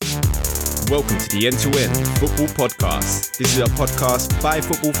welcome to the End-to-End Football Podcast. This is a podcast by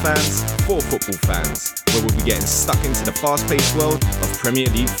football fans for football fans, where we'll be getting stuck into the fast-paced world of Premier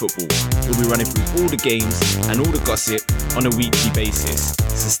League football. We'll be running through all the games and all the gossip on a weekly basis.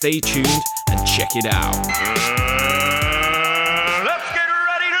 So stay tuned and check it out. Let's get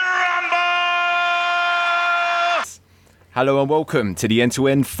ready to rumble! Hello and welcome to the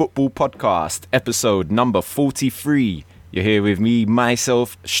End-to-End Football Podcast, episode number 43. You're here with me,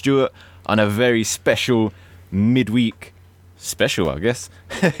 myself, Stuart, on a very special midweek special, I guess.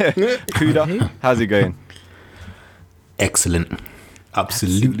 Kuda, how's it going? Excellent.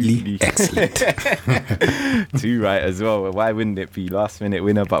 Absolutely excellent. Too right as well. Why wouldn't it be last minute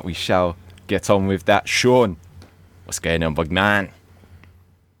winner? But we shall get on with that. Sean, what's going on, Bogdan?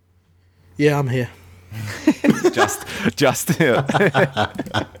 Yeah, I'm here. just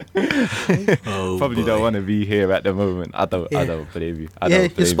probably don't want to be here at the moment. I don't believe you.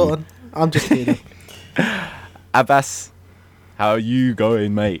 You're spot on. I'm just here. Abbas, how are you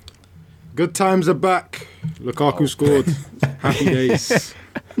going, mate? Good times are back. Lukaku scored. Happy days.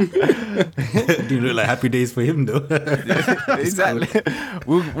 Didn't look like happy days for him though. Exactly.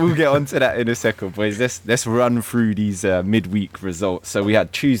 We'll get onto that in a second, boys. Let's run through these midweek results. So we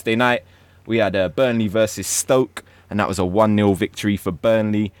had Tuesday night. We had Burnley versus Stoke, and that was a 1-0 victory for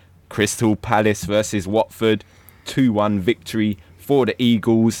Burnley. Crystal Palace versus Watford, 2-1 victory for the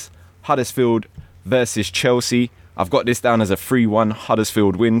Eagles. Huddersfield versus Chelsea. I've got this down as a 3-1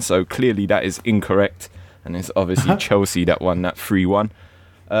 Huddersfield win, so clearly that is incorrect. And it's obviously Chelsea that won that 3-1.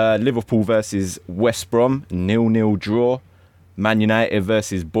 Liverpool versus West Brom, 0-0 draw. Man United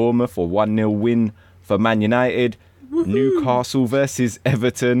versus Bournemouth, a 1-0 win for Man United. Woo-hoo. Newcastle versus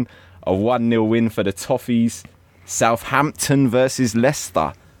Everton, a 1-0 win for the Toffees. Southampton versus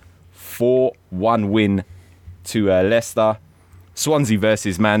Leicester, 4-1 win to Leicester. Swansea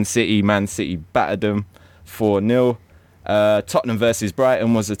versus Man City. Man City battered them 4-0. Tottenham versus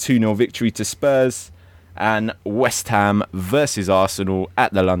Brighton was a 2-0 victory to Spurs. And West Ham versus Arsenal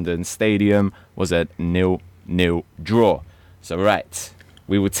at the London Stadium was a 0-0 draw. So right,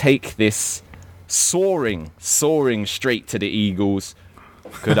 we will take this soaring straight to the Eagles.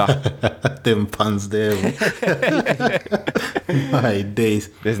 Could I? Them puns there. My days.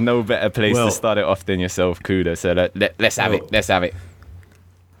 There's no better place to start it off than yourself, Kuda. So let's have it. Let's have it.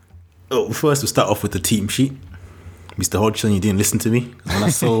 Oh, first we'll start off with the team sheet. Mr. Hodgson, you didn't listen to me. When I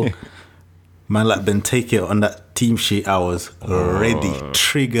saw man like Benteke on that team sheet, I was ready,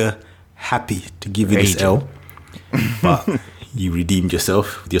 trigger happy to give you this L. But you redeemed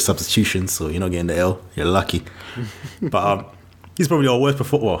yourself with your substitution, so you're not getting the L. You're lucky. But he's probably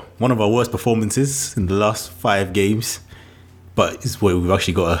one of our worst performances in the last 5 games. But it's where we've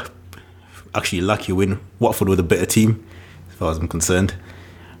actually got a lucky win. Watford with a better team, as far as I'm concerned.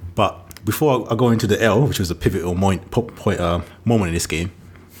 But before I go into the L, which was a pivotal moment in this game,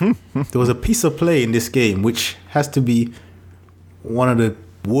 there was a piece of play in this game which has to be one of the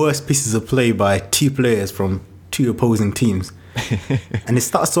worst pieces of play by 2 players from 2 opposing teams. And it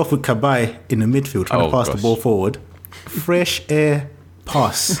starts off with Kabay in the midfield trying to pass the ball forward. Fresh air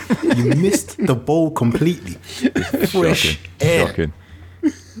pass. You missed the ball completely. Fresh air. Shocking.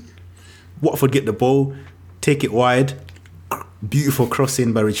 Watford get the ball, take it wide. Beautiful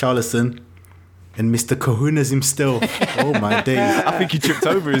crossing by Richarlison. And Mr. Kahunas himself. Oh my days. I think he tripped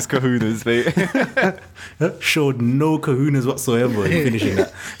over his kahunas, mate. Showed no kahunas whatsoever in finishing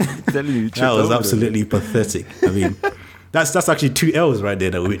that. That was absolutely pathetic. I mean, that's actually 2 L's right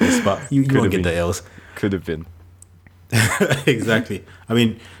there that we witnessed, but you won't get the L's. Could have been. Exactly. I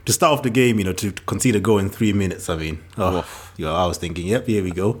mean, to start off the game, to concede a goal in 3 minutes, I mean, I was thinking, yep, here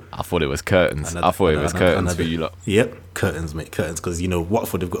we go. I thought it was curtains. Curtains for you lot. Yep, curtains, mate, curtains. Because,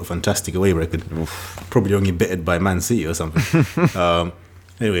 Watford have got a fantastic away record. Probably only betted by Man City or something.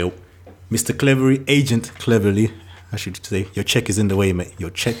 Anyway, Mr. Cleverley, Agent Cleverley, I should say, your check is in the way, mate. Your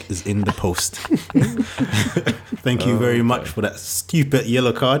check is in the post. Thank you very much for that stupid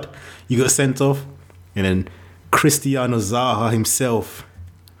yellow card. You got sent off. And then Cristiano Zaha himself.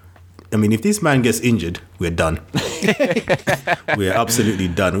 I mean, if this man gets injured, we're done. We're absolutely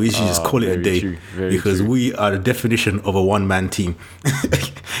done. We should just call it a day because we are the definition of a one-man team.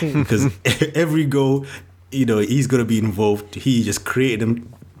 Because every goal, he's going to be involved. He just created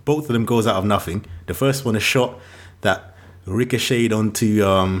them. Both of them goes out of nothing. The first one, a shot that ricocheted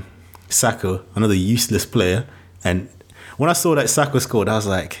onto Saka, another useless player. And when I saw that Saka scored, I was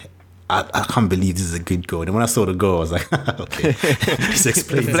like, I can't believe this is a good goal. And when I saw the goal, I was like, okay, this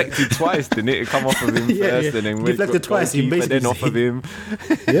explains. Deflected twice, didn't it? It come off of him first, and then deflected twice. He basically then off of him.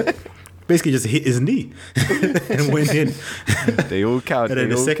 Yep. basically just hit his knee and went in. They all count. And then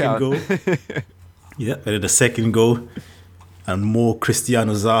they the all second count. goal. Yeah, and then the second goal. And more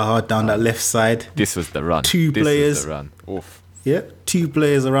Cristiano Zaha down that left side. This was the run. Two This players. was the run. Oof. Yeah, 2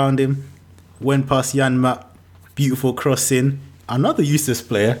 players around him. Went past Jan Matt. Beautiful cross in. Another useless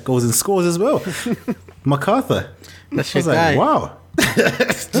player goes and scores as well. MacArthur. That's I was your like, guy. wow.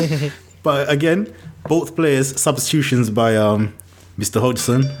 But again, both players substitutions by Mr.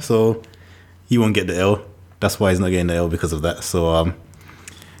 Hodgson, so he won't get the L. That's why he's not getting the L because of that. So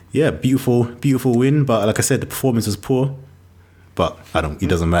yeah, beautiful win. But like I said, the performance was poor. But it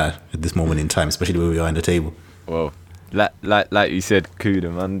doesn't matter at this moment in time, especially where we are in the table. Well, like you said, Kuda,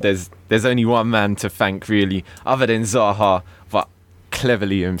 man. There's only one man to thank really, other than Zaha, but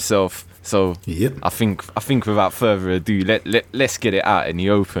Cleverley himself. So Yep. I think without further ado, let's get it out in the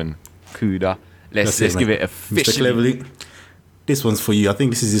open, Kuda. Let's That's give mate. it officially. Mr. Cleverley, this one's for you. I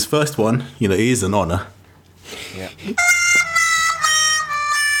think this is his first one. You know, it is an honour. Yeah. You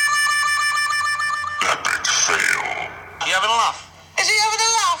having a laugh? Is he having a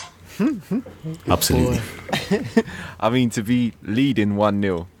laugh? Absolutely. I mean, to be leading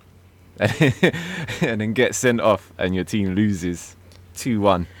 1-0 and then get sent off and your team loses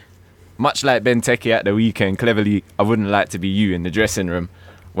 2-1. Much like Benteke at the weekend, Cleverly, I wouldn't like to be you in the dressing room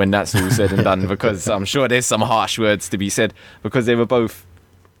when that's all said and done, because I'm sure there's some harsh words to be said, because they were both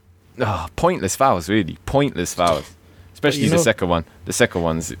pointless fouls, really. Pointless fouls. Especially the second one. The second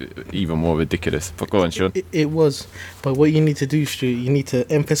one's even more ridiculous. But go on, Sean. It was. But what you need to do, Stu, you need to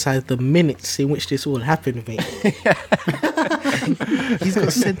emphasise the minutes in which this all happened, mate. He's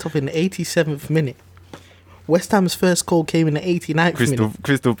got sent off in the 87th minute. West Ham's first goal came in the 89th minute.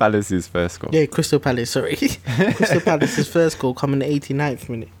 Crystal Palace's first goal. Yeah, Crystal Palace, sorry. Crystal Palace's first goal come in the 89th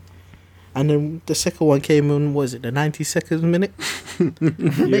minute. And then the second one came in, was it the 92nd minute?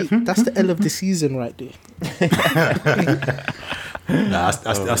 Mate, that's the L of the season right there. Nah,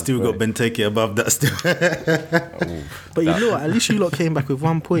 I still got Benteke above that still. But you know what? At least you lot came back with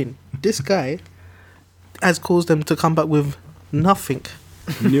 1 point. This guy has caused them to come back with nothing.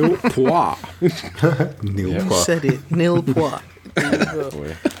 Nil point. Nil Yeah. You point. said it. Nil point.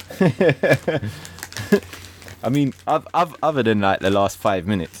 I mean, other than like the last 5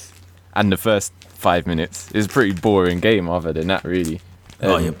 minutes and the first 5 minutes, it's a pretty boring game. Other than that, really,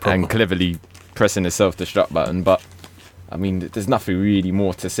 and cleverly pressing the self-destruct button. But I mean, there's nothing really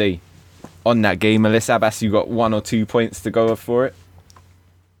more to say on that game unless Abbas, you got 1 or 2 points to go for it.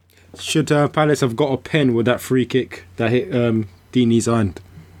 Should Palace have got a pen with that free kick that hit Deeney's hand?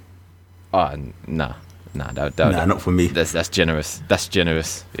 Nah, Not for me. That's generous. That's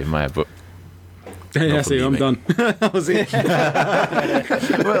generous in my book. That's for it, me, I'm mate. done. That was it.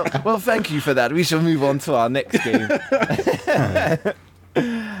 well, thank you for that. We shall move on to our next game.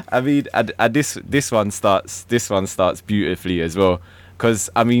 I mean, this one starts beautifully as well, because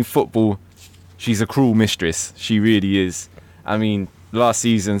I mean, football, she's a cruel mistress. She really is. I mean, last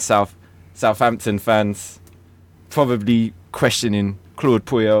season, Southampton fans probably questioning Claude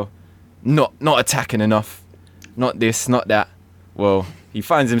Puel, not attacking enough, not this, not that. Well, he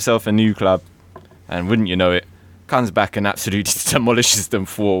finds himself a new club, and wouldn't you know it, comes back and absolutely demolishes them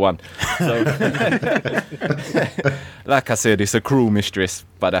 4-1. So, like I said, it's a cruel mistress,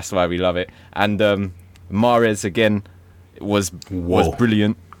 but that's why we love it. And Mahrez again was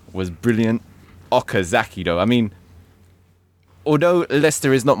brilliant. Okazaki though, I mean, although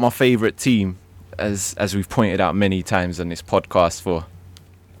Leicester is not my favourite team, as we've pointed out many times on this podcast, for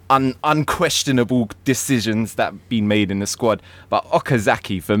unquestionable decisions that have been made in the squad, but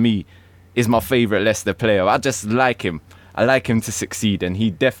Okazaki for me is my favourite Leicester player. I just like him. I like him to succeed, and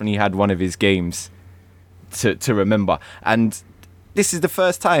he definitely had one of his games to remember. And this is the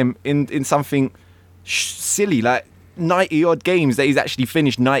first time in something silly like 90 odd games that he's actually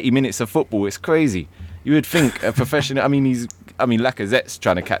finished 90 minutes of football. It's crazy. You would think a professional. I mean, Lacazette's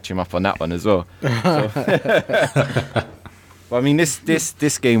trying to catch him up on that one as well. So. But I mean,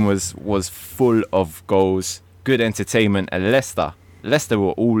 this game was full of goals, good entertainment, and Leicester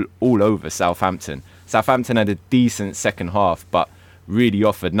were all over Southampton. Southampton had a decent second half, but really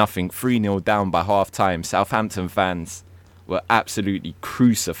offered nothing. 3-0 down by half time. Southampton fans were absolutely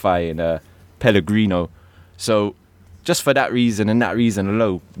crucifying Pellegrino. So just for that reason and that reason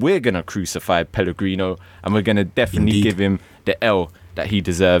alone, we're going to crucify Pellegrino, and we're going to definitely give him the L that he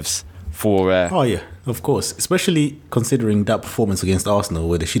deserves for... Oh, yeah, of course. Especially considering that performance against Arsenal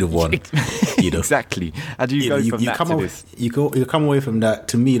where they should have won. You know. Exactly. How do you go from that to this? You come away from that.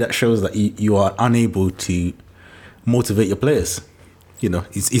 To me, that shows that you are unable to motivate your players. you know,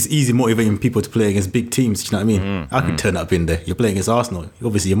 it's easy motivating people to play against big teams. Do you know what I mean? I could turn up in there. You're playing against Arsenal.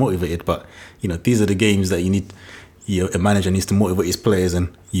 Obviously, you're motivated, but you know, these are the games that you need. A manager needs to motivate his players,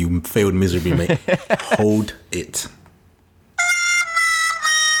 and you failed miserably, mate. Hold it.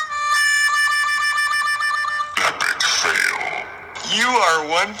 Epic fail. You are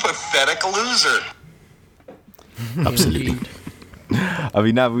one pathetic loser. Absolutely. I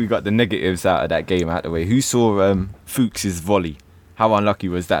mean, now we got the negatives out of that game out of the way. Who saw Fuchs' volley? How unlucky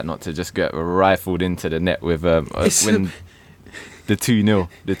was that not to just get rifled into the net with when the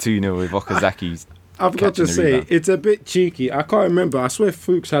 2-0 with Okazaki? I've got to say, it's a bit cheeky. I can't remember. I swear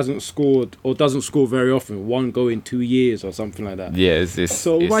Fuchs hasn't scored or doesn't score very often. One goal in 2 years or something like that. Yeah,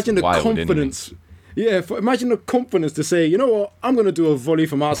 so imagine the wild, confidence. Yeah, imagine the confidence to say, you know what, I'm going to do a volley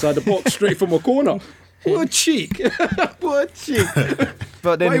from outside the box straight from a corner. What a cheek. What a cheek.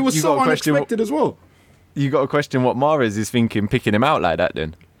 But then it was so unexpected as well. You got to question what Mahrez is thinking picking him out like that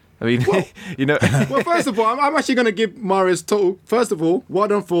then. I mean, you know. Well, first of all, I'm actually going to give Mahrez total. First of all, well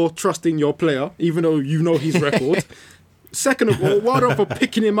done for trusting your player, even though you know his record. Second of all, well done for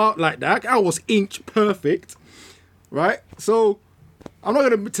picking him out like that. That was inch perfect. Right? So, I'm not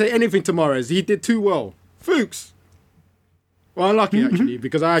going to say anything to Mahrez. He did too well. Fuchs. Well, unlucky, actually,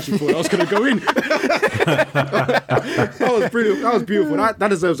 because I actually thought I was going to go in. That was brilliant. That was beautiful. That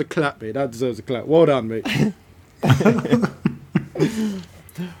deserves a clap, mate. That deserves a clap. Well done, mate.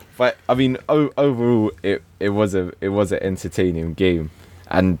 But I mean, overall, it was an entertaining game,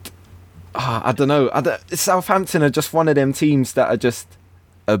 and I don't know. Southampton are just one of them teams that are just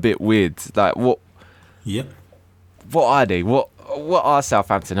a bit weird. Like what? Yep. What are they? What are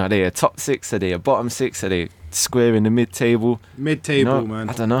Southampton? Are they a top six? Are they a bottom six? Are they square in the mid-table? Mid-table, man.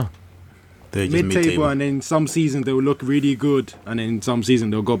 I don't know. They're just Mid-table, and then some seasons they'll look really good, and then some season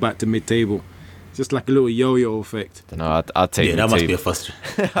they'll go back to mid-table. Just like a little yo-yo effect. I don't know. I'll take Yeah, mid-table. that must be a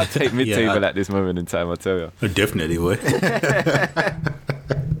frustration. I'll take mid-table at this moment in time, I tell you. Definitely would.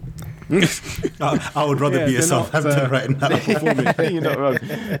 I would rather be a Southampton right now. You're not wrong.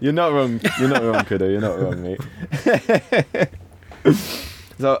 You're not wrong, Kudo. You're not wrong, mate.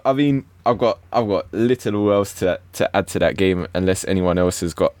 So, I mean, I've got little else to add to that game, unless anyone else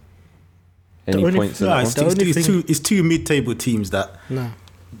has got any points on that one. It's two mid-table teams that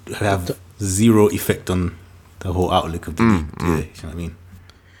have zero effect on the whole outlook of the league. Yeah, you know what I mean?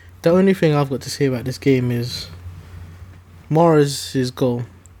 The only thing I've got to say about this game is Morris's goal.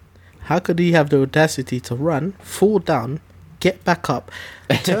 How could he have the audacity to run, fall down, get back up,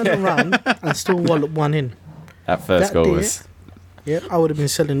 turn around, and still wallop one in? That first goal was... Yeah, I would have been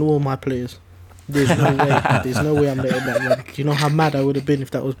selling all my players. There's no way. There's no way I'm letting that run. Do you know how mad I would have been if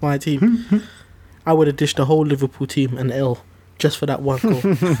that was my team? I would have dished the whole Liverpool team an L just for that one goal.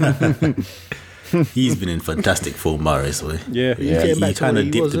 He's been in fantastic form, Mahrez. Yeah. He kind of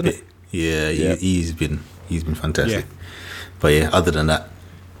dipped a bit. Yeah, he's been fantastic. Yeah. But yeah, other than that,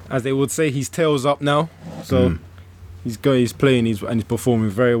 as they would say, his tail's up now. So he's playing, and he's performing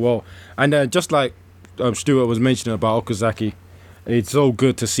very well. And just like Stuart was mentioning about Okazaki, it's so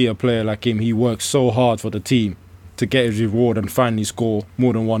good to see a player like him. He works so hard for the team to get his reward and finally score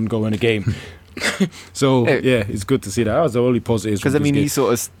more than one goal in a game. So yeah, it's good to see that. That was the only positive. Because I mean, he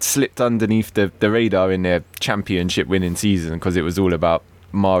sort of slipped underneath the radar in their championship winning season because it was all about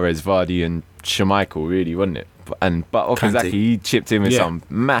Mahrez, Vardy, and Schmeichel, really, wasn't it? But Okazaki, he chipped in with some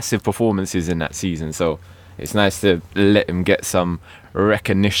massive performances in that season. So it's nice to let him get some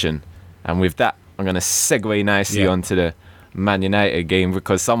recognition. And with that, I'm going to segue nicely onto the Man United game,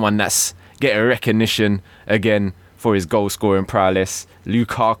 because someone that's getting recognition again for his goal scoring prowess,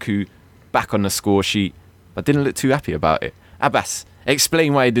 Lukaku, back on the score sheet, but didn't look too happy about it. Abbas,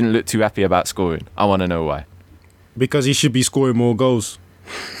 explain why he didn't look too happy about scoring. I want to know why. Because he should be scoring more goals.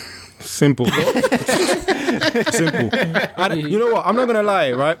 Simple. Simple. And you know what? I'm not going to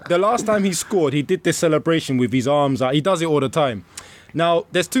lie, right? The last time he scored, he did this celebration with his arms out. He does it all the time. Now,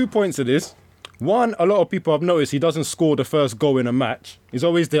 there's 2 points to this. One, a lot of people have noticed he doesn't score the first goal in a match. It's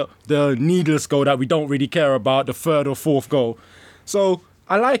always the needless goal that we don't really care about, the third or fourth goal. So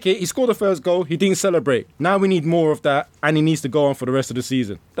I like it. He scored the first goal. He didn't celebrate. Now we need more of that, and he needs to go on for the rest of the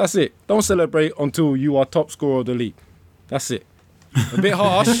season. That's it. Don't celebrate until you are top scorer of the league. That's it. A bit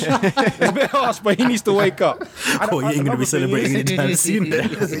harsh. It's a bit harsh, but he needs to wake up. You ain't going to be celebrating anytime soon.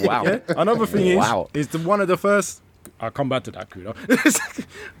 Wow. Yeah? Another thing is one of the first... I'll come back to that, Kudo.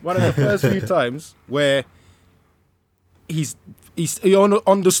 One of the first few times where he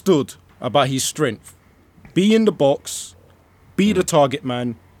understood about his strength. Be in the box, be the target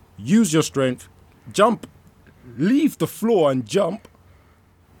man, use your strength, jump, leave the floor and jump,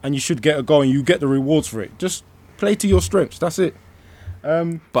 and you should get a goal and you get the rewards for it. Just play to your strengths. That's it.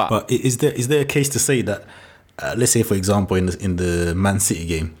 But is there a case to say that, let's say for example in the Man City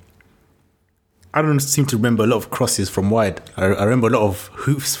game, I don't seem to remember a lot of crosses from wide. I remember a lot of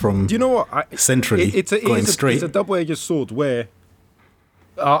hoofs from. Do you know what? Centrally going straight. It's a double-edged sword where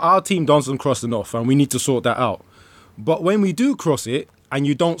our team doesn't cross enough, and we need to sort that out. But when we do cross it, and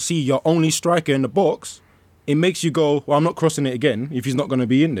you don't see your only striker in the box, it makes you go, well, I'm not crossing it again if he's not going to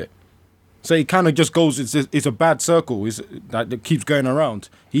be in there. So it kind of just goes, it's a bad circle that keeps going around.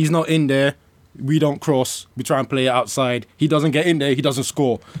 He's not in there, we don't cross, we try and play it outside. He doesn't get in there, he doesn't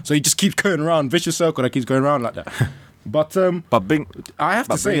score. So he just keeps going around, vicious circle that keeps going around like that. But I have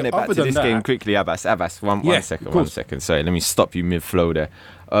to say, bringing it back to this game quickly, Abbas, one second. Sorry, let me stop you mid-flow there.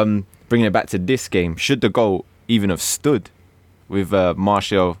 Bringing it back to this game, should the goal even have stood with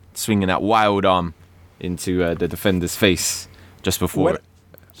Martial swinging that wild arm into the defender's face just before it?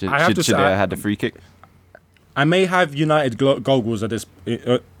 Should they have had the free kick? I may have United goggles at this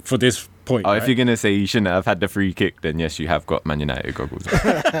for this point. If you're going to say you shouldn't have had the free kick, then yes, you have got Man United goggles.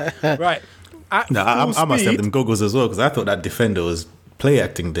 Right. I must have them goggles as well, because I thought that defender was play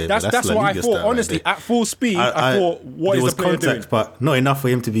acting there. That's what I thought. Honestly, right, at full speed, I thought, what is the player doing? But not enough for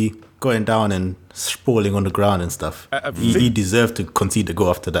him to be going down and sprawling on the ground and stuff. He deserved to concede the goal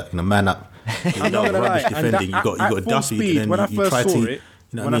after that. Man up. I'm not gonna lie. Defending. You got Duffy. Speed, and when then I first try saw to. it,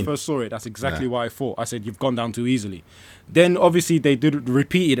 I first saw it, that's exactly what I thought. I said, you've gone down too easily. Then obviously they did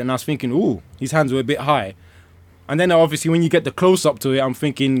repeat it, and I was thinking, ooh, his hands were a bit high. And then obviously when you get the close up to it, I'm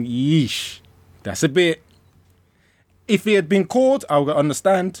thinking, yeesh, that's a bit. If it had been called, I would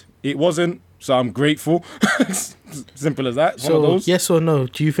understand. It wasn't, so I'm grateful. Simple as that. So, one of those. Yes or no?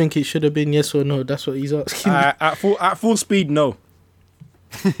 Do you think it should have been yes or no? That's what he's asking. At full speed, no.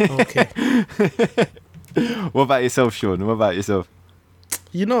 Okay. What about yourself, Sean? What about yourself?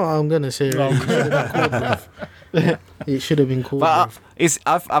 You know what I'm gonna say. Right? It should have been called. But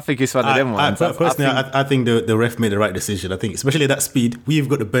I think it's one of them ones. Personally, I think the ref made the right decision. I think, especially at that speed, we've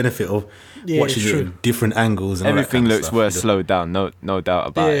got the benefit of watching it in different angles. And everything all that kind looks of worse stuff, slowed down. No doubt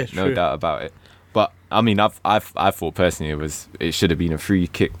about it. No doubt about it. But I mean, I thought personally it should have been a free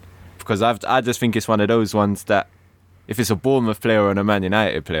kick, because I just think it's one of those ones that if it's a Bournemouth player and a Man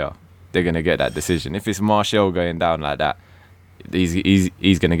United player, they're gonna get that decision. If it's Martial going down like that,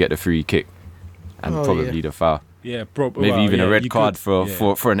 he's gonna get the free kick and probably the foul. Yeah, maybe even a red card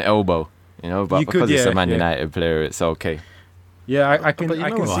for an elbow. But because it's a Man United player, it's okay. Yeah, I can see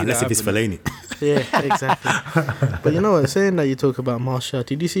unless if it's Fellaini. Yeah, exactly. But you know what? Saying that, you talk about Martial.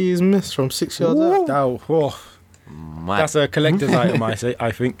 Did you see his miss from 6 yards out? That's a collector's item, I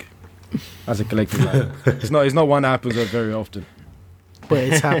think. That's a collector's item. It's not one that happens very often. But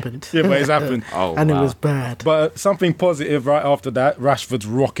it's happened. Yeah, but it's happened. It was bad. But something positive right after that, Rashford's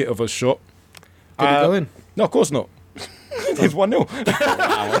rocket of a shot. Did it go in? No, of course not. It's 1-0.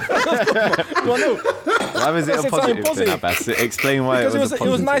 1-0. Why was it a positive? Abbas? Explain why because it was a positive.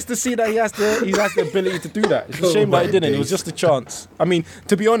 It was nice to see that he has the ability to do that. It's a shame that he didn't. It was just a chance. I mean,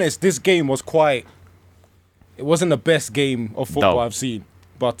 to be honest, this game was it wasn't the best game of football I've seen.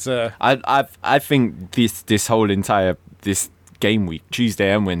 But I think this whole entire game week,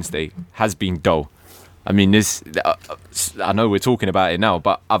 Tuesday and Wednesday, has been dull. I mean, I know we're talking about it now,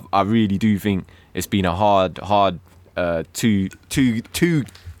 but I really do think it's been a hard 2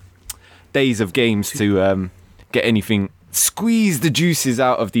 days of games to get anything, squeeze the juices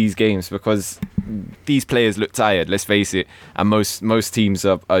out of these games, because these players look tired, let's face it, and most teams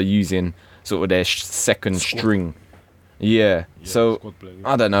are using sort of their second string. Yeah, so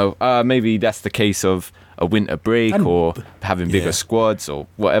I don't know, maybe that's the case of a winter break or having bigger squads or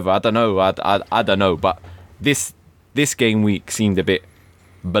whatever. I don't know. I don't know, but this game week seemed a bit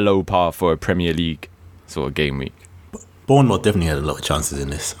below par for a Premier League sort of game week. Bournemouth definitely had a lot of chances in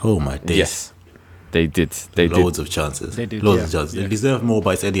this. Oh my days. Yes, they did. Loads of chances. They did. Loads of chances. They deserve more,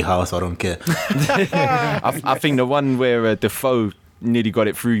 but it's Eddie Howe, so I don't care. I think the one where Defoe nearly got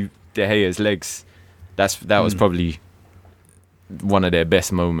it through De Gea's legs, that was probably one of their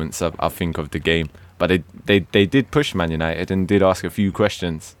best moments, I think, of the game. But they did push Man United and did ask a few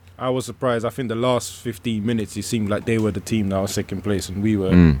questions. I was surprised. I think the last 15 minutes it seemed like they were the team that was second place and we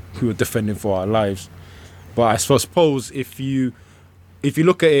were defending for our lives. But I suppose if you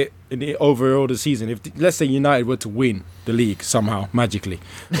look at it in the overall the season, if let's say United were to win the league somehow magically,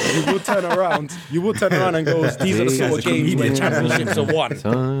 you would turn around and go, these are the sort of games where championships are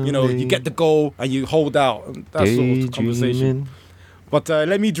won. You get the goal and you hold out. And that sort of conversation. But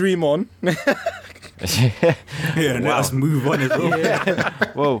let me dream on. Let us move on as well.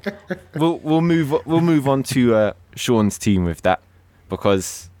 Yeah. Well, we'll move on to Sean's team with that,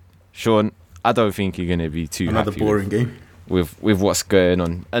 because Sean, I don't think you're going to be too another happy boring game. with what's going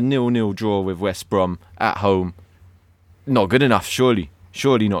on. A 0-0 draw with West Brom at home, not good enough. Surely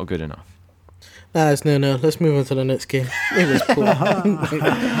not good enough. Nah, it's no. Let's move on to the next game. It was poor.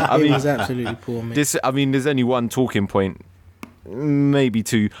 It was absolutely poor, mate. There's only one talking point, maybe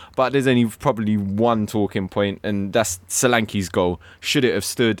two, but there's only probably one talking point, and that's Solanke's goal. Should it have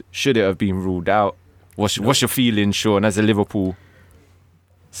stood? Should it have been ruled out? What's your feeling, Sean, as a Liverpool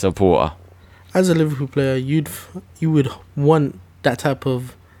supporter? As a Liverpool player, you would want that type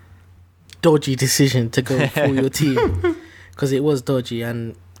of dodgy decision to go for your team, because it was dodgy,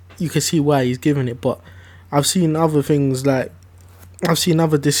 and you can see why he's giving it. But I've seen other things, like I've seen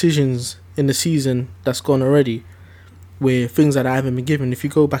other decisions in the season that's gone already, where things that I haven't been given. If you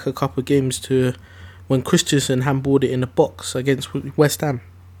go back a couple of games to when Christensen handballed it in the box against West Ham,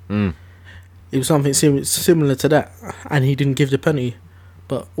 it was something similar to that, and he didn't give the penalty.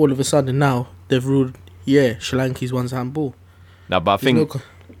 But all of a sudden now they've ruled, Solanke's one's handball. No, but I think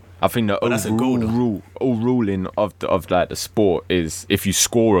the overall ruling of the sport is if you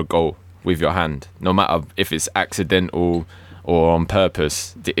score a goal with your hand, no matter if it's accidental or on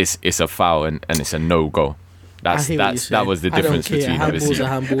purpose, it's a foul and it's a no goal. That was the difference between the handball's a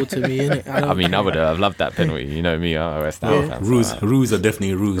handball to me, innit? I would have loved that penalty. You know me, I'm a West Ham fan. Rules are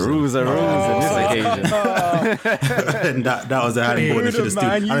definitely rules. Rules are rules on this occasion. And that was a handball that should have stood.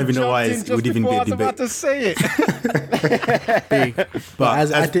 I don't even know why it would even be a debate. I was about to say it. Big.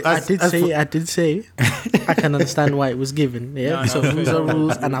 But I did say I can understand why it was given. Yeah, so rules are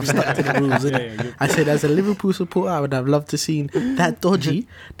rules, and I've stuck to the rules. I said, as a Liverpool supporter, I would have loved to seen that dodgy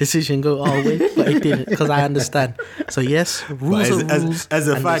decision go our way, but it didn't, because I understand. So yes, rules are rules. As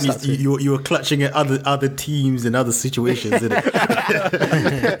a fan, you were clutching at other teams and other situations. But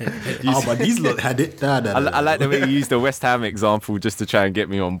these lot had it. I like the way you used the West Ham example just to try and get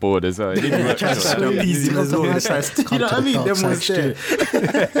me on board as well. You know what I mean? Them ones there.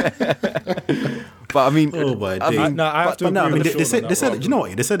 But I mean, they said, you know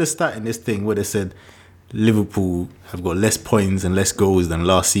what? They said a stat in this thing where they said Liverpool have got less points and less goals than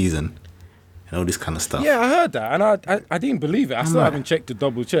last season. And all this kind of stuff. Yeah, I heard that, and I didn't believe it. I still haven't checked to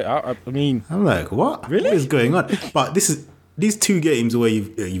double check. I mean, I'm like, what? Really? What is going on? But these two games where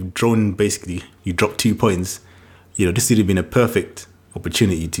you've drawn, basically, you dropped 2 points. You know, this would have been a perfect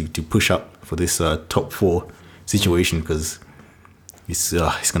opportunity to push up for this top 4 situation, because it's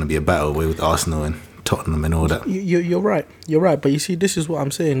going to be a battle with Arsenal and Tottenham and all that. You're right. But you see, this is what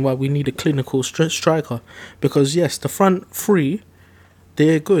I'm saying. Why we need a clinical striker, because yes, the front three,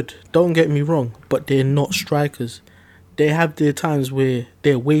 they're good, don't get me wrong, but they're not strikers. They have their times where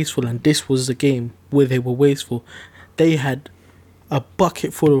they're wasteful, and this was the game where they were wasteful. They had a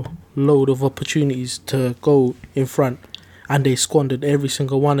bucket full load of opportunities to go in front, and they squandered every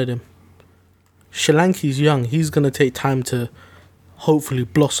single one of them. Solanke's young, he's going to take time to hopefully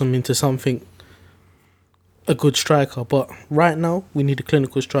blossom into something, a good striker, but right now we need a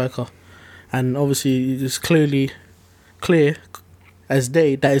clinical striker, and obviously it's clear as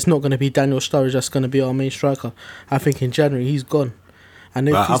day that it's not going to be Daniel Sturridge that's going to be our main striker. I think in January he's gone, and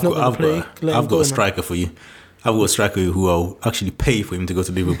if he's not going to play, I've got a striker for you. I've got a striker who I'll actually pay for him to go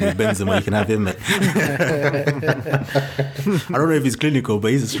to Liverpool. Benzema, you can have him, mate. I don't know if he's clinical,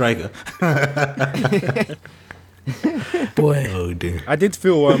 but he's a striker. Boy, oh dear. I did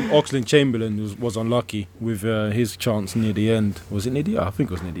feel Oxlade-Chamberlain was unlucky with his chance near the end. Was it near the end? I think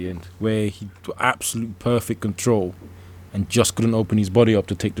it was near the end, where he got absolute perfect control and just couldn't open his body up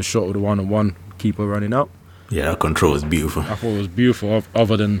to take the shot with the one-on-one keeper running out. Yeah, that control was beautiful. I thought it was beautiful,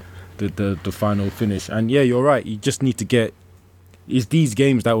 other than the final finish. And yeah, you're right. You just need to get... It's these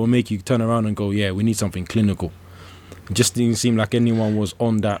games that will make you turn around and go, yeah, we need something clinical. It just didn't seem like anyone was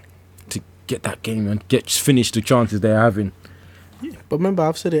on that to get that game and finish the chances they're having. But remember,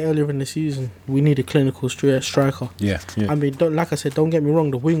 I've said it earlier in the season, we need a clinical striker. Yeah. I mean, like I said, don't get me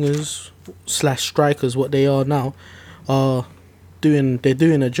wrong, the wingers / strikers, what they are now, they're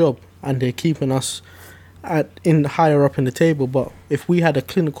doing a job, and they're keeping us higher up in the table. But if we had a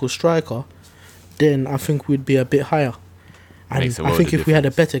clinical striker, then I think we'd be a bit higher. And I think if we had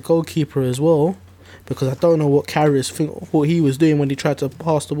a better goalkeeper as well, because I don't know what what he was doing when he tried to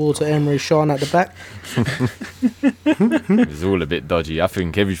pass the ball to Emre Can at the back. It was all a bit dodgy. I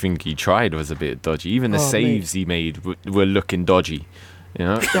think everything he tried was a bit dodgy. Even the saves he made were looking dodgy. You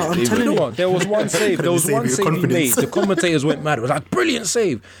know? You know what? There was one save. There was one save he made. The commentators went mad. It was like, brilliant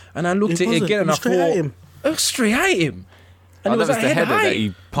save. And I looked at it again and I thought, straight at him. And it was the header that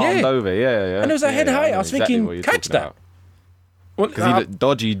he palmed over. Yeah. And it was a head high. I was thinking, catch that. Because he looked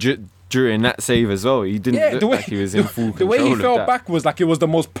dodgy during that save as well. He didn't look like he was in full control. The way he fell back was like it was the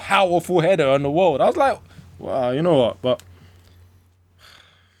most powerful header in the world. I was like, wow, you know what? But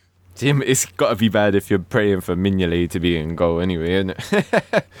Tim, it's got to be bad if you're praying for Mignolet to be in goal anyway, isn't it?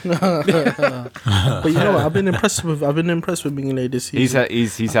 But you know what? I've been impressed with Mignolet this season.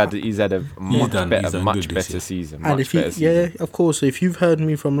 He's had a much done better good this year. season. And Much if you, better season. of course, if you've heard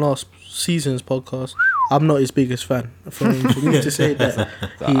me from last season's podcast, I'm not his biggest fan. For me to say that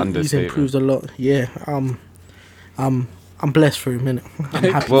he's understatement. improved a lot, yeah, I'm blessed for him, innit?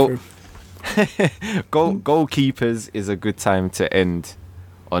 I'm happy for him. Goalkeepers is a good time to end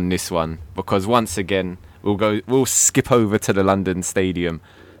on this one, because once again we'll skip over to the London Stadium,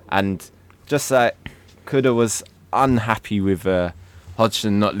 and just like Kuda was unhappy with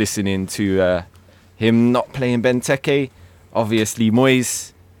Hodgson not listening to him not playing Benteke. Obviously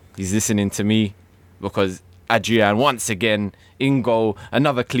Moyes, he's listening to me, because Adrian once again in goal,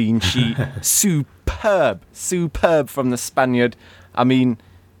 another clean sheet. superb from the Spaniard. I mean,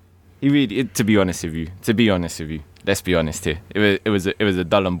 he really, to be honest with you, let's be honest here, it was a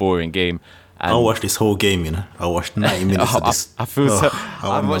dull and boring game. And I watched this whole game, you know. I watched 90 minutes of this. I feel so. I I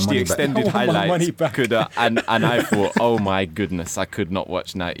want my watched the money back. extended I want my money highlights, back. and I thought, oh my goodness, I could not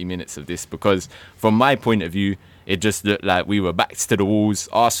watch 90 minutes of this, because from my point of view, it just looked like we were backs to the walls.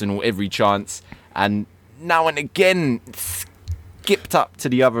 Arsenal every chance, and now and again skipped up to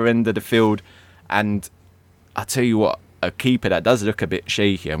the other end of the field. And I tell you what, a keeper that does look a bit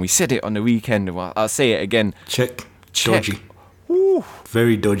shaky, and we said it on the weekend, and I'll say it again. Check. Check. Dodgy. Woo.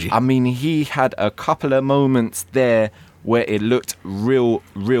 Very dodgy. I mean, he had a couple of moments there where it looked real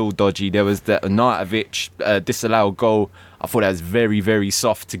dodgy. There was the Arnautovic disallowed goal. I thought that was very, very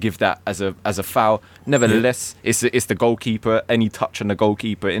soft to give that as a foul. Nevertheless, it's the goalkeeper. Any touch on the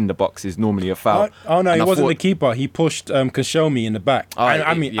goalkeeper in the box is normally a foul. Oh no, And he I wasn't thought- the keeper. He pushed Koscielny in the back. Oh,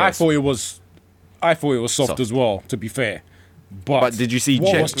 I mean, yes. I thought it was soft Soft. as well, to be fair. But Did you see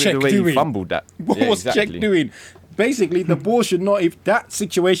what Czech, was Czech the way doing? he fumbled that? What Yeah, was exactly. Czech doing? Basically, the ball should not. If that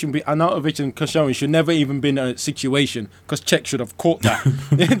situation with Arnautovic and Koscielny should never even been a situation, because Czech should have caught that.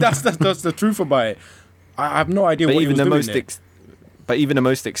 that's the truth about it. I have no idea But what he even was the doing most there. but even the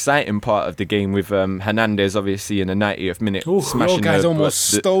most exciting part of the game with Hernandez, obviously in the 90th minute, Your smashing guys the-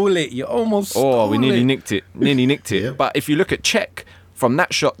 almost the- stole it. You almost Oh, stole we nearly it. nicked it. Yeah. But if you look at Czech from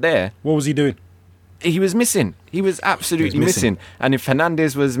that shot there, What was he doing? he was missing. He was absolutely He was missing. missing. And if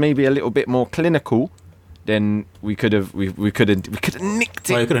Hernandez was maybe a little bit more clinical, then we could have nicked Oh, it.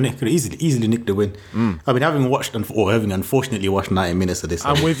 you could have easily nicked the win. I mean, having unfortunately watched 90 minutes of this.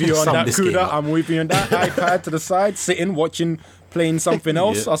 I'm with you on summed that, this game Kuda. up. I'm with you on that. iPad to the side, sitting, watching, playing something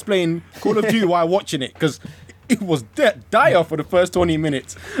else. Yeah. I was playing Call of Duty while watching it, because it was dire for the first 20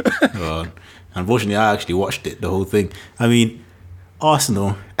 minutes. Unfortunately, I actually watched it, the whole thing. I mean,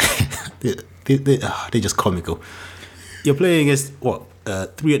 Arsenal, they're just comical. You're playing against,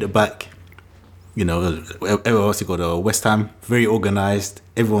 three at the back. You know, everyone else, you got West Ham, very organised,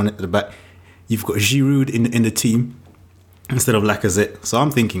 everyone at the back. You've got Giroud in the team instead of Lacazette. So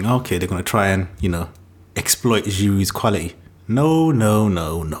I'm thinking, okay, they're going to try and, exploit Giroud's quality. No.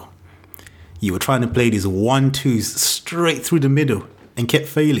 You were trying to play these 1-2s straight through the middle and kept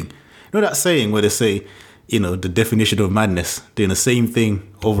failing. You know that saying where they say, the definition of madness, doing the same thing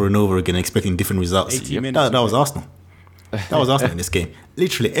over and over again, expecting different results. 80 minutes. That was Arsenal. That was Arsenal in this game.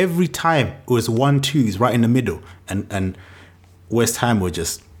 Literally every time it was 1-2s right in the middle, and West Ham were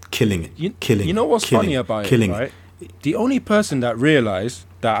just killing it. You know what's funny about it, right? The only person that realised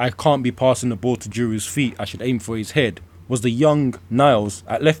that I can't be passing the ball to Giroud's feet, I should aim for his head, was the young Niles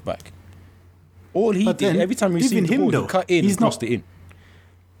at left back. All he But did, then, every time he even received the him ball, though, he cut in he's and crossed not- it in.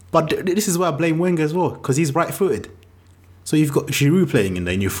 But this is why I blame Wenger as well, because he's right-footed. So you've got Giroud playing in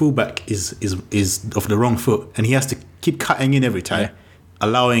there, and your fullback is of the wrong foot, and he has to keep cutting in every time,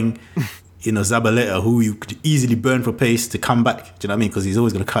 allowing Zabaleta, who you could easily burn for pace, to come back. Do you know what I mean? Because he's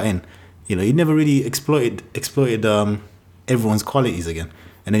always going to cut in. He never really exploited everyone's qualities again,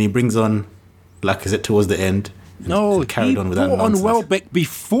 and then he brings on Lacazette towards the end. and carried on with that brought on nonsense. Welbeck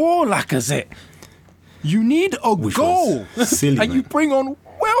before Lacazette. You need a Which goal, was silly, and you man. bring on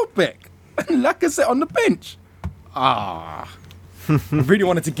Welbeck and Lacazette on the bench. I really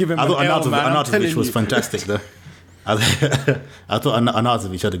wanted to give him I an thought L, man. I'm telling Arnautovic was you. fantastic, though. I thought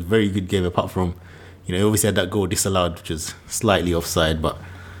Arnautovic had a very good game, apart from, he obviously had that goal disallowed, which is slightly offside, but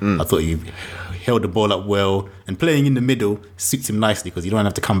I thought he held the ball up well, and playing in the middle suits him nicely because you don't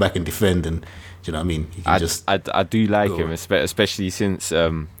have to come back and defend, and do you know what I mean? You can I do like go. him, especially since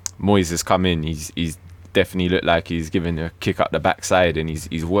Moyes has come in. He's definitely looked like he's giving a kick up the backside, and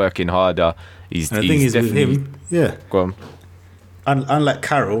he's working harder. And the thing is with him, Go on. unlike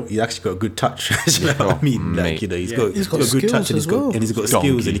Carroll, he actually got a good touch. You know what I mean? Like, mate. you know, he's He's got got a good touch, skills as well. and he's got Donkey.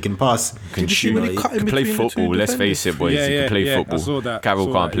 skills, and he can pass. Can you see shoot. when he cut in Can play between the two football. Let's face it, boys. He can play football. I saw that.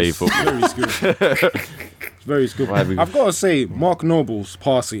 Carroll can't play It's football. Very skillful. It's very skillful. Why have we- I've got to say, Mark Noble's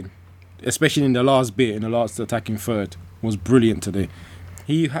passing, especially in the last bit, in the last attacking third, was brilliant today.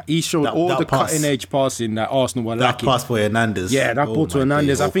 He showed all that the pass. cutting edge passing that Arsenal were That lacking. pass for Hernandez. Yeah, that ball to my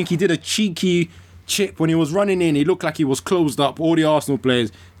Hernandez. days. I think he did a cheeky chip when he was running in. He looked like he was closed up. All the Arsenal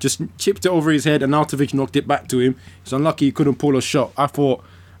players just chipped it over his head, and Arnautovic knocked it back to him. He's unlucky he couldn't pull a shot. I thought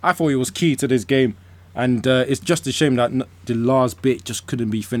he was key to this game, and it's just a shame that the last bit just couldn't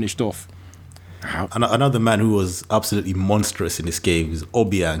be finished off. Another man who was absolutely monstrous in this game is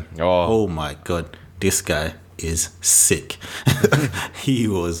Obiang. Oh. Oh my god, this guy is sick. He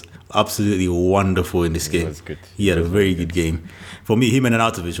was absolutely wonderful in this game. was good. He had a very good game. For me, him and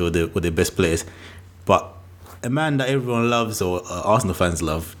Arnautovic were the best players. But a man that everyone loves, or Arsenal fans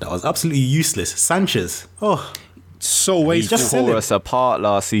love, that was absolutely useless, Sanchez. Oh, So He wasteful. just tore sell him. us apart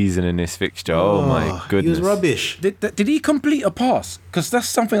last season in this fixture. Oh my he goodness. was rubbish. Did he complete a pass? Because that's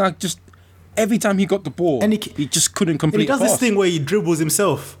something I just... Every time he got the ball, And he just couldn't And complete he does a pass. this thing where he dribbles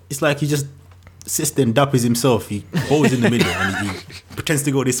himself. It's like he just sits there and dappers himself. He holds in the middle and he pretends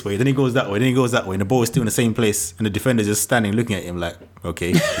to go this way. Then he goes that way. Then he goes that way. And the ball is still in the same place. And the defender's just standing looking at him like,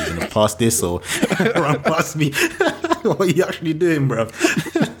 okay, you're going to pass this or run past me. What are you actually doing, bro?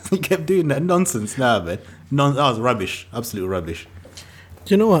 He kept doing that nonsense. Nah, man. That was rubbish. Absolute rubbish.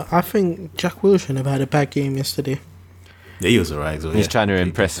 Do you know what? I think Jack Wilshere have had a bad game yesterday. Yeah, he was alright. So, He's yeah. trying to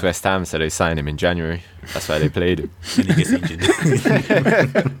impress West Ham, so they signed him in January. That's why they played him. And he gets injured.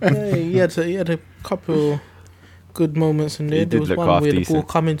 Yeah, he had a couple good moments in there. He There did was look one half where the ball decent.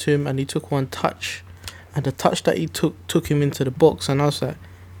 coming to him and he took one touch, and the touch that he took him into the box, and I was like,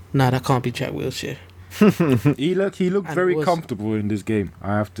 nah, that can't be Jack Wilshere. He looked And very it was- comfortable in this game.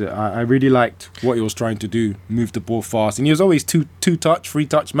 I really liked what he was trying to do, move the ball fast, and he was always two touch, 3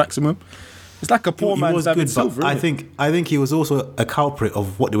 touch maximum. It's like a poor He man's was David good, Silva. but I isn't it? think he was also a culprit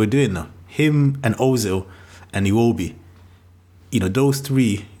of what they were doing now. Him and Ozil and Iwobi, you know, those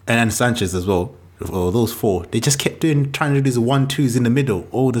three, and Sanchez as well, or those four, they just kept trying to do these 1-2s in the middle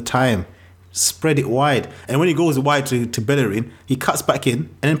all the time. Spread it wide. And when he goes wide to Bellerin, he cuts back in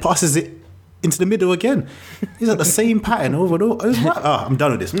and then passes it into the middle again. He's like the same pattern over and over. I'm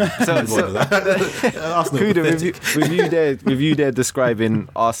done with this. Arsenal Kuda, pathetic. with you there describing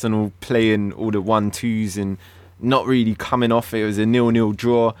Arsenal playing all the 1-2s and not really coming off. It was a 0-0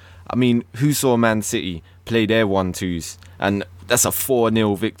 draw. I mean, who saw Man City play their 1-2s? And that's a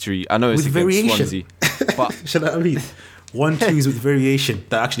 4-0 victory. I know it's With against variation. Swansea, but Shall I mean? 1-2s with variation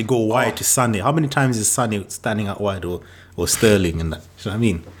that actually go wide to Sunny. How many times is Sunny standing out wide or Sterling and that? You know what I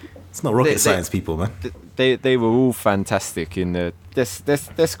mean? It's not rocket science, people, man. they were all fantastic in the.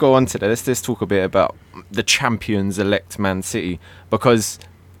 Let's go on to that. Let's talk a bit about the champions-elect Man City, because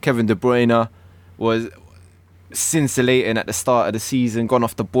Kevin De Bruyne was scintillating at the start of the season, gone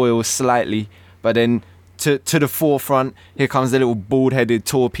off the boil slightly, but then to the forefront, here comes the little bald-headed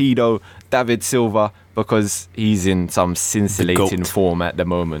torpedo, David Silva, because he's in some scintillating goat. form at the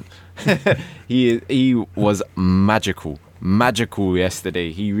moment. He was magical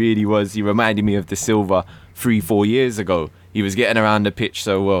yesterday. He really was. He reminded me of the Silva 3-4 years ago. He was getting around the pitch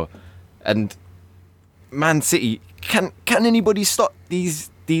so well. And Man City, can anybody stop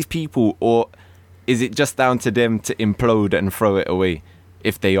these people, or is it just down to them to implode and throw it away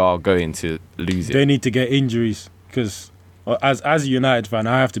if they are going to lose it? They need to get injuries, because as a United fan,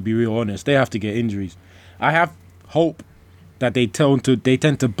 I have to be real honest. They have to get injuries. I have hope that they tend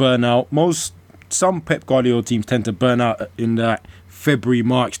to burn out. Some Pep Guardiola teams tend to burn out in that February,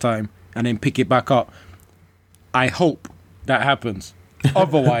 March time and then pick it back up. I hope that happens.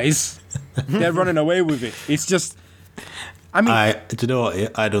 Otherwise, they're running away with it. It's just, I mean, Do you know what? Yeah,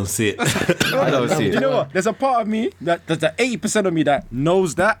 I don't see it. I don't see you it. know what? There's a part of me there's the 80% of me that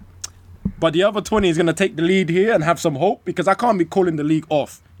knows that, but the other 20 is going to take the lead here and have some hope, because I can't be calling the league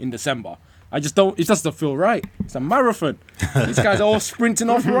off in December. I just don't. It just doesn't feel right. It's a marathon. These guys are all sprinting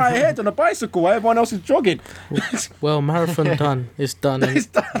off right ahead on a bicycle while everyone else is jogging. Well, marathon done. It's done. It's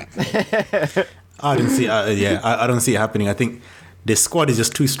done. I don't see. I don't see it happening. I think the squad is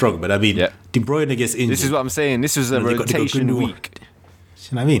just too strong. But I mean, Yeah. De Bruyne gets injured. This is what I'm saying. This was a They got rotation Gundogan. week.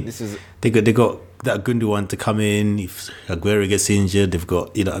 You know what I mean? This is They got that Gundogan to come in. If Aguero gets injured, they've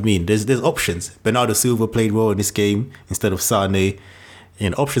got, you know what I mean. There's options. Bernardo Silva played well in this game instead of Sane.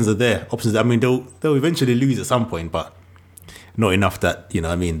 And options are there. Options. I mean, they'll eventually lose at some point, but not enough that, you know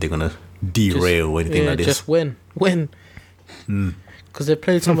what I mean, they're gonna derail or anything like this. Just win. Because they've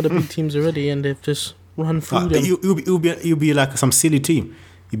played some of the big teams already, and they've just run through them. You'll be like some silly team.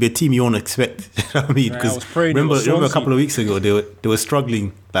 You'll be a team you won't expect. You know what I mean? I Because was praying it remember was a Swansea. couple of weeks ago they were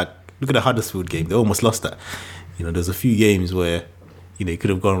struggling. Like look at the Huddersfield game. They almost lost that. You know, there's a few games where it could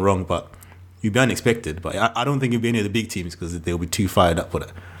have gone wrong, but you'd be unexpected. But I don't think it'll be any of the big teams because they'll be too fired up for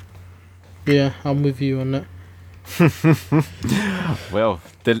that. Yeah, I'm with you on that. Well,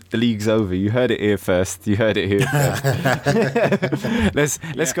 the league's over. You heard it here first. Let's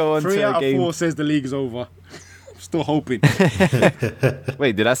go on 3 to out a of game. 4 says the league is over. I'm still hoping.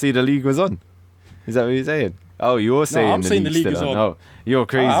 Wait, did I see the league was on? Is that what you're saying? Oh, you're saying I'm saying the league still is on. on. No, you're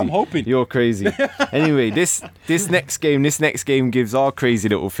crazy. I'm hoping. You're crazy. Anyway, this next game gives our crazy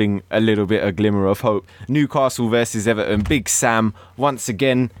little thing a little bit of glimmer of hope. Newcastle versus Everton. Big Sam once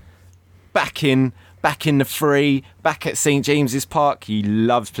again back in the fray, back at St James's Park. He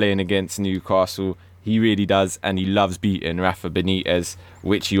loves playing against Newcastle. He really does, and he loves beating Rafa Benitez,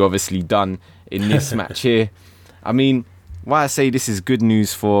 which he obviously done in this match here. I mean, why I say this is good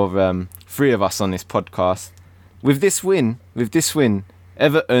news for 3 of us on this podcast. With this win,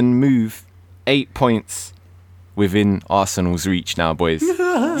 Everton move 8 points within Arsenal's reach now, boys.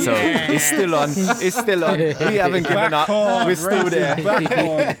 So it's still on. We haven't given up. We're still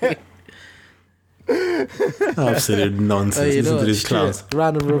there. Absolute nonsense. Listen to these clowns.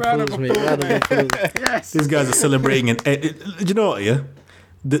 Round of applause, mate. Round of applause. Yes. These guys are celebrating, and do you know what? Yeah,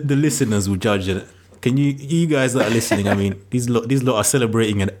 the listeners will judge it. Can you guys that are listening? I mean, these lot are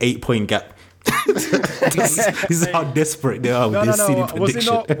celebrating an 8-point gap. this is how desperate they are with this silly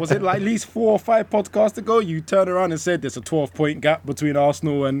prediction. Was it like at least 4 or 5 podcasts ago? You turned around and said there's a 12-point gap between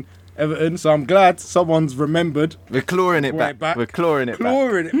Arsenal and Everton. So I'm glad someone's remembered. We're clawing it back. We're clawing it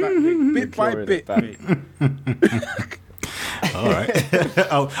back. Mate, bit by Clawing bit. it back. Mate. All right,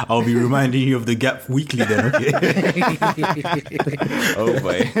 I'll be reminding you of the gap weekly then. Okay. Oh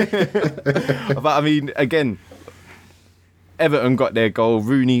boy. But I mean, again, Everton got their goal.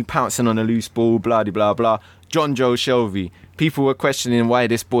 Rooney pouncing on a loose ball, blah blah blah. John Joe Shelby. People were questioning why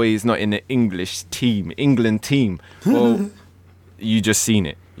this boy is not in the England team. Well, you just seen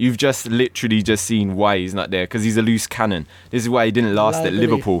it. You've just literally just seen why he's not there, because he's a loose cannon. This is why he didn't last at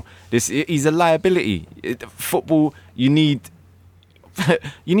Liverpool. He's a liability. Football, you need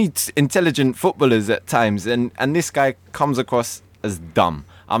intelligent footballers at times, and this guy comes across as dumb.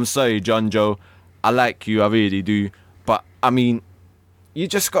 I'm sorry, John Joe. I like you, I really do. But I mean, you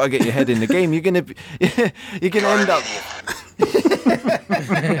just got to get your head in the game. You're gonna end up.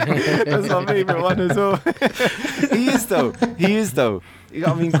 That's my favourite one as well. He is though.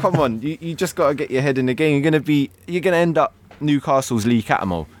 I mean, come on. You just got to get your head in the game. You're gonna end up Newcastle's Lee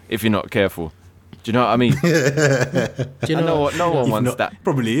Cattermole if you're not careful. Do you know what I mean? Do you know what? No one wants that.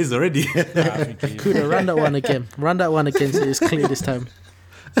 Probably is already. Kuda, run that one again. So it's clear this time.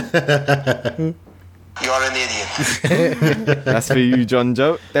 You are an idiot. That's for you, John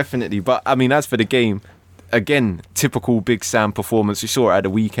Joe. Definitely. But I mean, as for the game, again, typical Big Sam performance. We saw it at the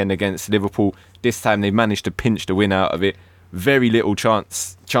weekend against Liverpool. This time they managed to pinch the win out of it. Very little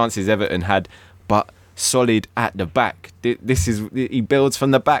chances Everton had, but solid at the back. He builds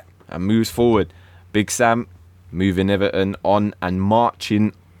from the back and moves forward. Big Sam moving Everton on and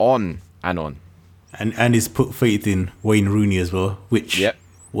marching on and on. And he's put faith in Wayne Rooney as well, which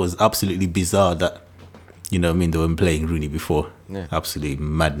was absolutely bizarre that, you know what I mean, they weren't playing Rooney before. Yeah. Absolute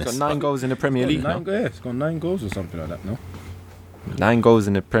madness. He's got 9 goals in the Premier League now. It's got 9 goals or something like that, no? 9 goals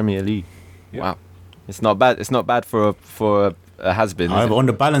in the Premier League. Yeah. Wow. It's not bad. It's not bad for a has-been. However, on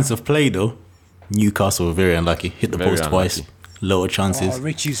the balance of play though, Newcastle were very unlucky. Hit the Very post unlucky. twice. Lower chances. Oh,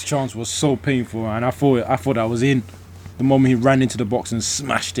 Richie's chance was so painful, and I thought that was in. The moment he ran into the box and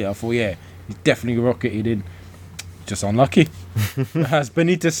smashed it, I thought, yeah, he's definitely rocketed in. Just unlucky. As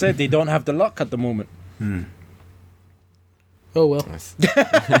Benitez said, they don't have the luck at the moment. Oh well.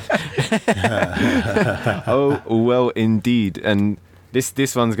 Oh well, indeed. And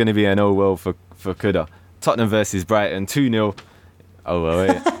this one's going to be an oh well for Kuda. Tottenham versus Brighton, 2-0. Oh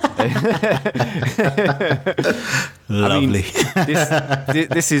well. Lovely. I mean,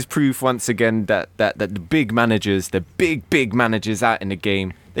 this is proof once again that the big managers out in the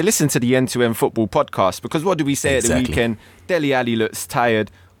game, they listen to the End-to-End Football podcast, because what do we say at the weekend? Dele Alli looks tired.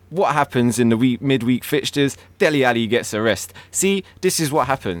 What happens in the midweek fixtures? Dele Alli gets a rest. See, this is what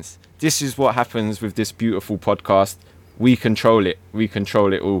happens. This is what happens with this beautiful podcast. We control it. We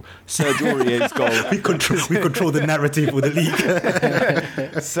control it all. Serge Aurier's goal. we control the narrative with the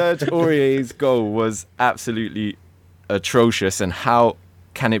league. Serge Aurier's goal was absolutely atrocious, and how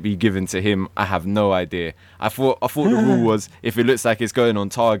can it be given to him? I have no idea. I thought the rule was if it looks like it's going on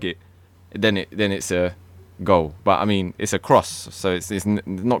target, then it's a goal. But I mean, it's a cross, so it's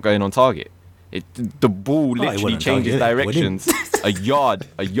not going on target. The ball literally wouldn't changes target it, would he? directions a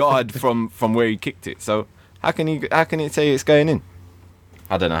yard from where he kicked it. So how can he say it's going in?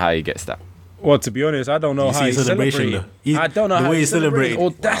 I don't know how he gets that. Well, to be honest, I don't know You how see he celebration, celebrated. though. I don't know the how way he he celebrated.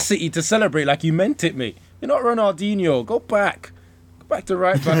 celebrated. Audacity to celebrate like you meant it, mate. You're not Ronaldinho. Go back. Go back to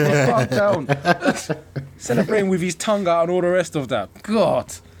right back. Calm down. Celebrating with his tongue out and all the rest of that.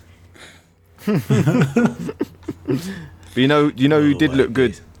 God. But you know who did look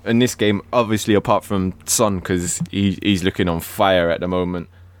good in this game, obviously apart from Son, because he's looking on fire at the moment,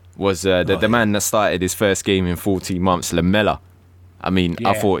 was the man that started his first game in 14 months, Lamella. I mean,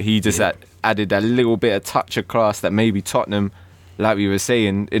 I thought he just added a little bit of touch of class that maybe Tottenham, like we were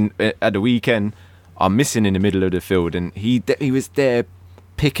saying at the weekend, are missing in the middle of the field. And he was there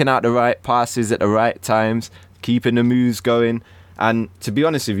picking out the right passes at the right times, keeping the moves going. And to be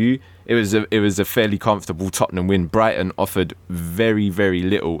honest with you, it was a fairly comfortable Tottenham win. Brighton offered very, very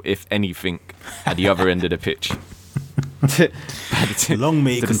little, if anything, at the other end of the pitch. Long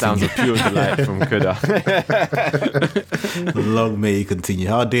may it to the sounds continue. of pure delight from Kuda. Long may it continue.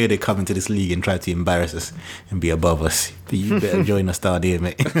 How dare they come into this league and try to embarrass us and be above us? But you better join us down here,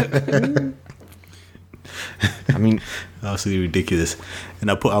 mate. I mean, Absolutely ridiculous.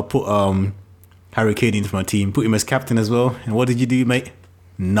 And I put Harry Kane into my team, put him as captain as well. And what did you do, mate?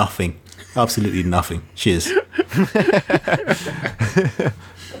 Nothing. Absolutely nothing. Cheers.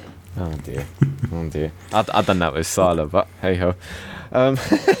 oh dear. I've done that with Salah, but hey ho.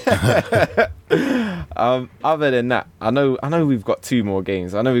 Other than that, I know we've got 2 more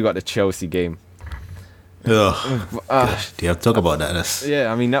games. I know we've got the Chelsea game. Ugh. Gosh, do you have to talk about that?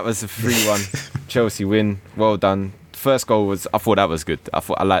 Yeah, I mean that was a 3-1 Chelsea win. Well done. First goal I thought that was good.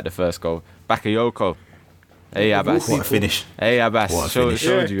 I liked the first goal. Bakayoko. Hey Abbas. What a finish. Hey Abbas. What a Showed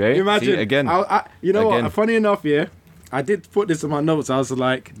finish. you, eh? Imagine. See, again. You know Again. what? Funny enough, I did put this in my notes. I was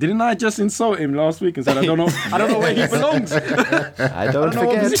like, didn't I just insult him last week and said I don't know where he belongs? I don't know what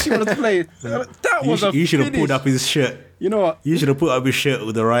forget. position he was playing. That was You should have finish. pulled up his shirt. You know what? You should have put up his shirt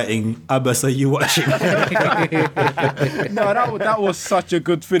with the writing, Abbas, are you watching? No, that was such a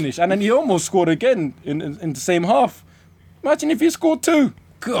good finish. And then he almost scored again in the same half. Imagine if he scored 2.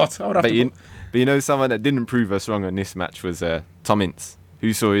 God, I would have to... But you know, someone that didn't prove us wrong on this match was Tom Ince,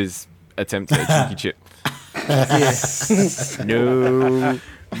 who saw his attempt at a cheeky chip. No.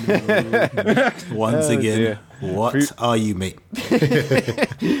 Once again, dear. what are you, mate?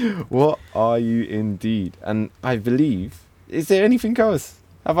 What are you indeed? And I believe, is there anything else?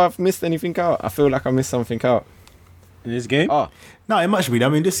 Have I missed anything out? I feel like I missed something out. In this game? Oh, No, it must be. I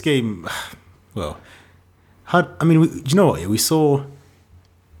mean, this game, well, do you know what? We saw,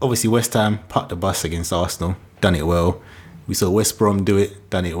 obviously, West Ham parked the bus against Arsenal, done it well. We saw West Brom do it,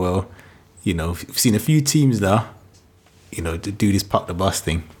 done it well. You know, we've seen a few teams now, you know, to do this park the bus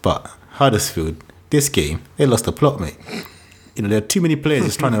thing. But Huddersfield, this game, they lost the plot, mate. You know, there are too many players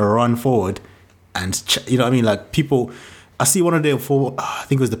just trying to run forward. And, you know what I mean? Like, people, I see one of them I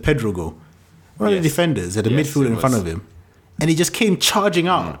think it was the Pedro goal. One of the defenders had a midfielder in front of him. And he just came charging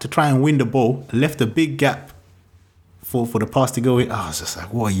out to try and win the ball, left a big gap for the pass to go in. I was just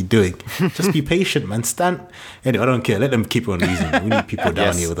like, what are you doing? Just be patient, man. Stand. Anyway, I don't care. Let them keep on losing. We need people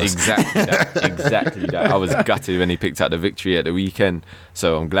down here with us. Exactly that. I was gutted when he picked up the victory at the weekend.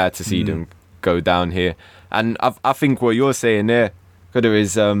 So I'm glad to see them go down here. And I think what you're saying there, Kuda,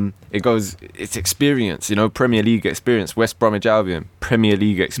 is it's experience, you know, Premier League experience. West Bromwich Albion, Premier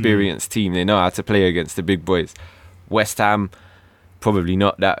League experience team. They know how to play against the big boys. West Ham, probably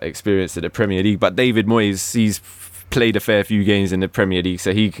not that experienced at the Premier League, but David Moyes, he's played a fair few games in the Premier League,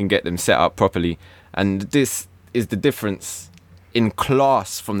 so he can get them set up properly. And this is the difference in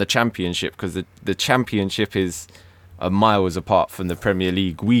class from the Championship, because the Championship is miles apart from the Premier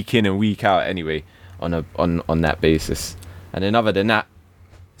League, week in and week out anyway, on that basis. And then other than that,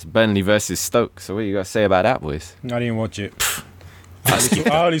 it's Burnley versus Stoke. So what you got to say about that, boys? I didn't watch it.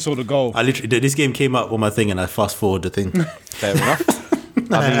 I only saw the goal. This game came up on my thing and I fast forward the thing. Fair enough.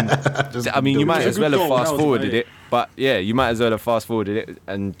 I mean, you might as well have fast forwarded it, but yeah, you might as well have fast forwarded it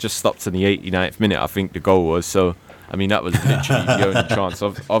and just stopped in the 89th minute. I think the goal was. So, I mean, that was literally the only chance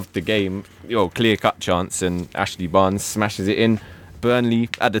of the game. Clear cut chance, and Ashley Barnes smashes it in. Burnley,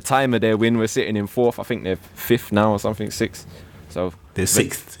 at the time of their win, were sitting in 4th. I think they're 5th now or something, 6th. So they're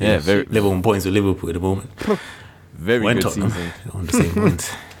 6th. Yeah, very level on points with Liverpool at the moment. Very good season. On the same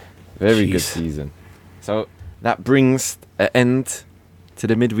points. Very good season. So that brings an end to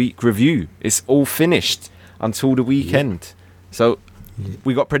the midweek review. It's all finished until the weekend. So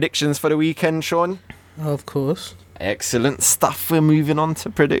we got predictions for the weekend, Sean? Of course. Excellent stuff. We're moving on to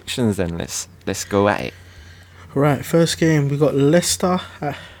predictions then. Let's go at it. Right, first game we got Leicester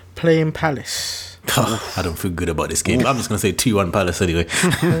at playing Palace. I don't feel good about this game. I'm just going to say 2-1 Palace anyway.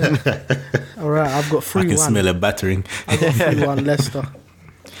 All right, I've got 3-1. I can smell a battering. I've got 3-1 Leicester.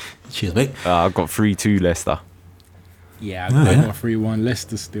 Cheers, mate. I've got 3-2 Leicester. Yeah, I got 3-1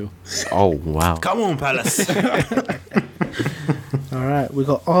 Leicester still. Oh, wow. Come on, Palace. All right, we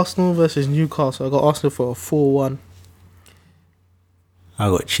got Arsenal versus Newcastle. I got Arsenal for a 4-1. I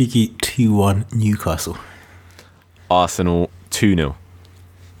got cheeky 2-1 Newcastle. Arsenal 2-0.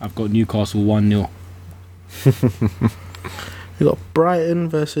 I've got Newcastle 1-0. We got Brighton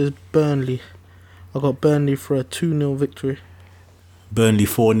versus Burnley. I got Burnley for a 2-0 victory. Burnley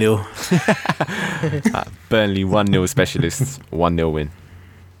 4-0. Burnley 1-0 specialists, 1-0 win.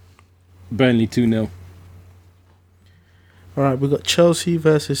 Burnley 2-0. All right, we got Chelsea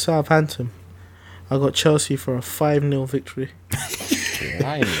versus Southampton. I got Chelsea for a 5-0 victory.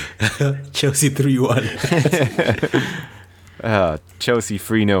 Chelsea 3-1. Chelsea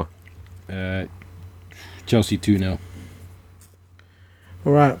 3-0. Chelsea 2-0.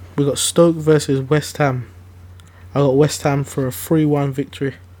 All right, we got Stoke versus West Ham. I got West Ham for a 3-1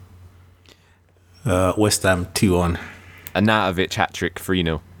 victory. West Ham 2-1. Anatovic hat-trick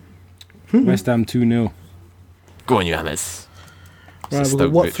 3-0. West Ham 2-0. Go on, you Hammers. Right, we Stoke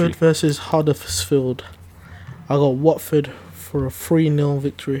got Watford victory. versus Huddersfield. I got Watford for a 3-0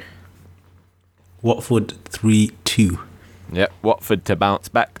 victory. Watford 3-2. Yep, Watford to bounce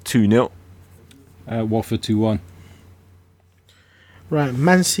back 2-0. Watford 2-1. Right,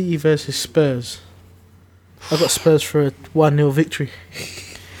 Man City versus Spurs. I got Spurs for a 1-0 victory.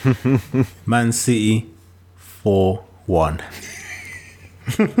 Man City 4-1.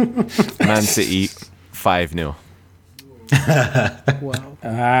 Man City 5-0. Wow.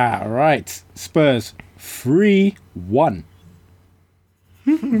 Right. Spurs 3-1.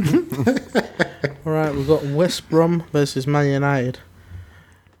 All right, we got West Brom versus Man United.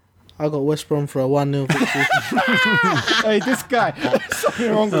 I got West Brom for a 1-0 victory. Hey, this guy.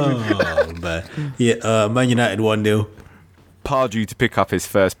 Something wrong with him. Oh, man. Yeah, Man United 1-0. Pardew to pick up his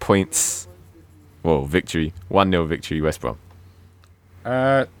first points. Well, victory. 1-0 victory, West Brom.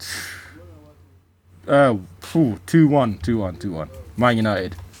 2-1. Man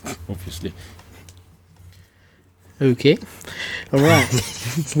United, obviously. Okay. All right.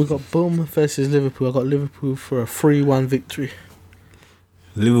 We got Bournemouth versus Liverpool. I got Liverpool for a 3-1 victory.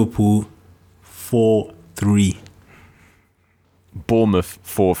 Liverpool 4-3. Bournemouth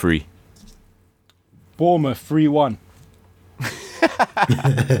 4-3. Bournemouth 3-1.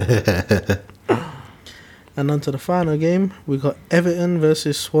 And on to the final game, we got Everton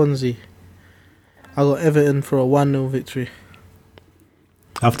versus Swansea. I got Everton for a 1-0 victory.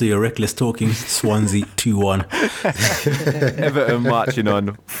 After your reckless talking, Swansea 2-1. Everton marching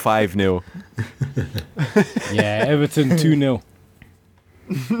on 5-0. Yeah, Everton 2-0.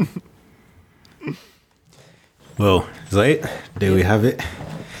 Well, is that it? There we have it.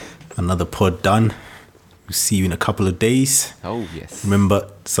 Another pod done. We'll see you in a couple of days. Oh, yes.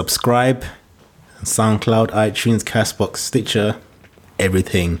 Remember, subscribe. SoundCloud, iTunes, Castbox, Stitcher,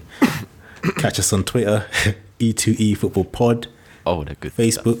 everything. Catch us on Twitter, E2E Football Pod. Oh, they're good.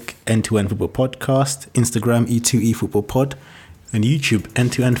 Facebook, End-to-End Football Podcast. Instagram, E2E Football Pod. And YouTube,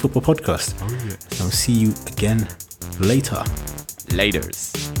 End-to-End Football Podcast. Oh, yes. I'll see you again later.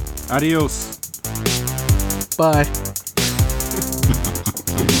 Laters. Adios. Bye.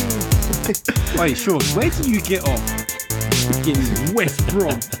 Wait, sure. Where did you get off? Fucking West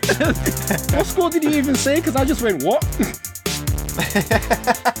Brom. What score did he even say? Because I just went, what?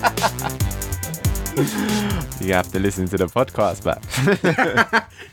 You have to listen to the podcast back.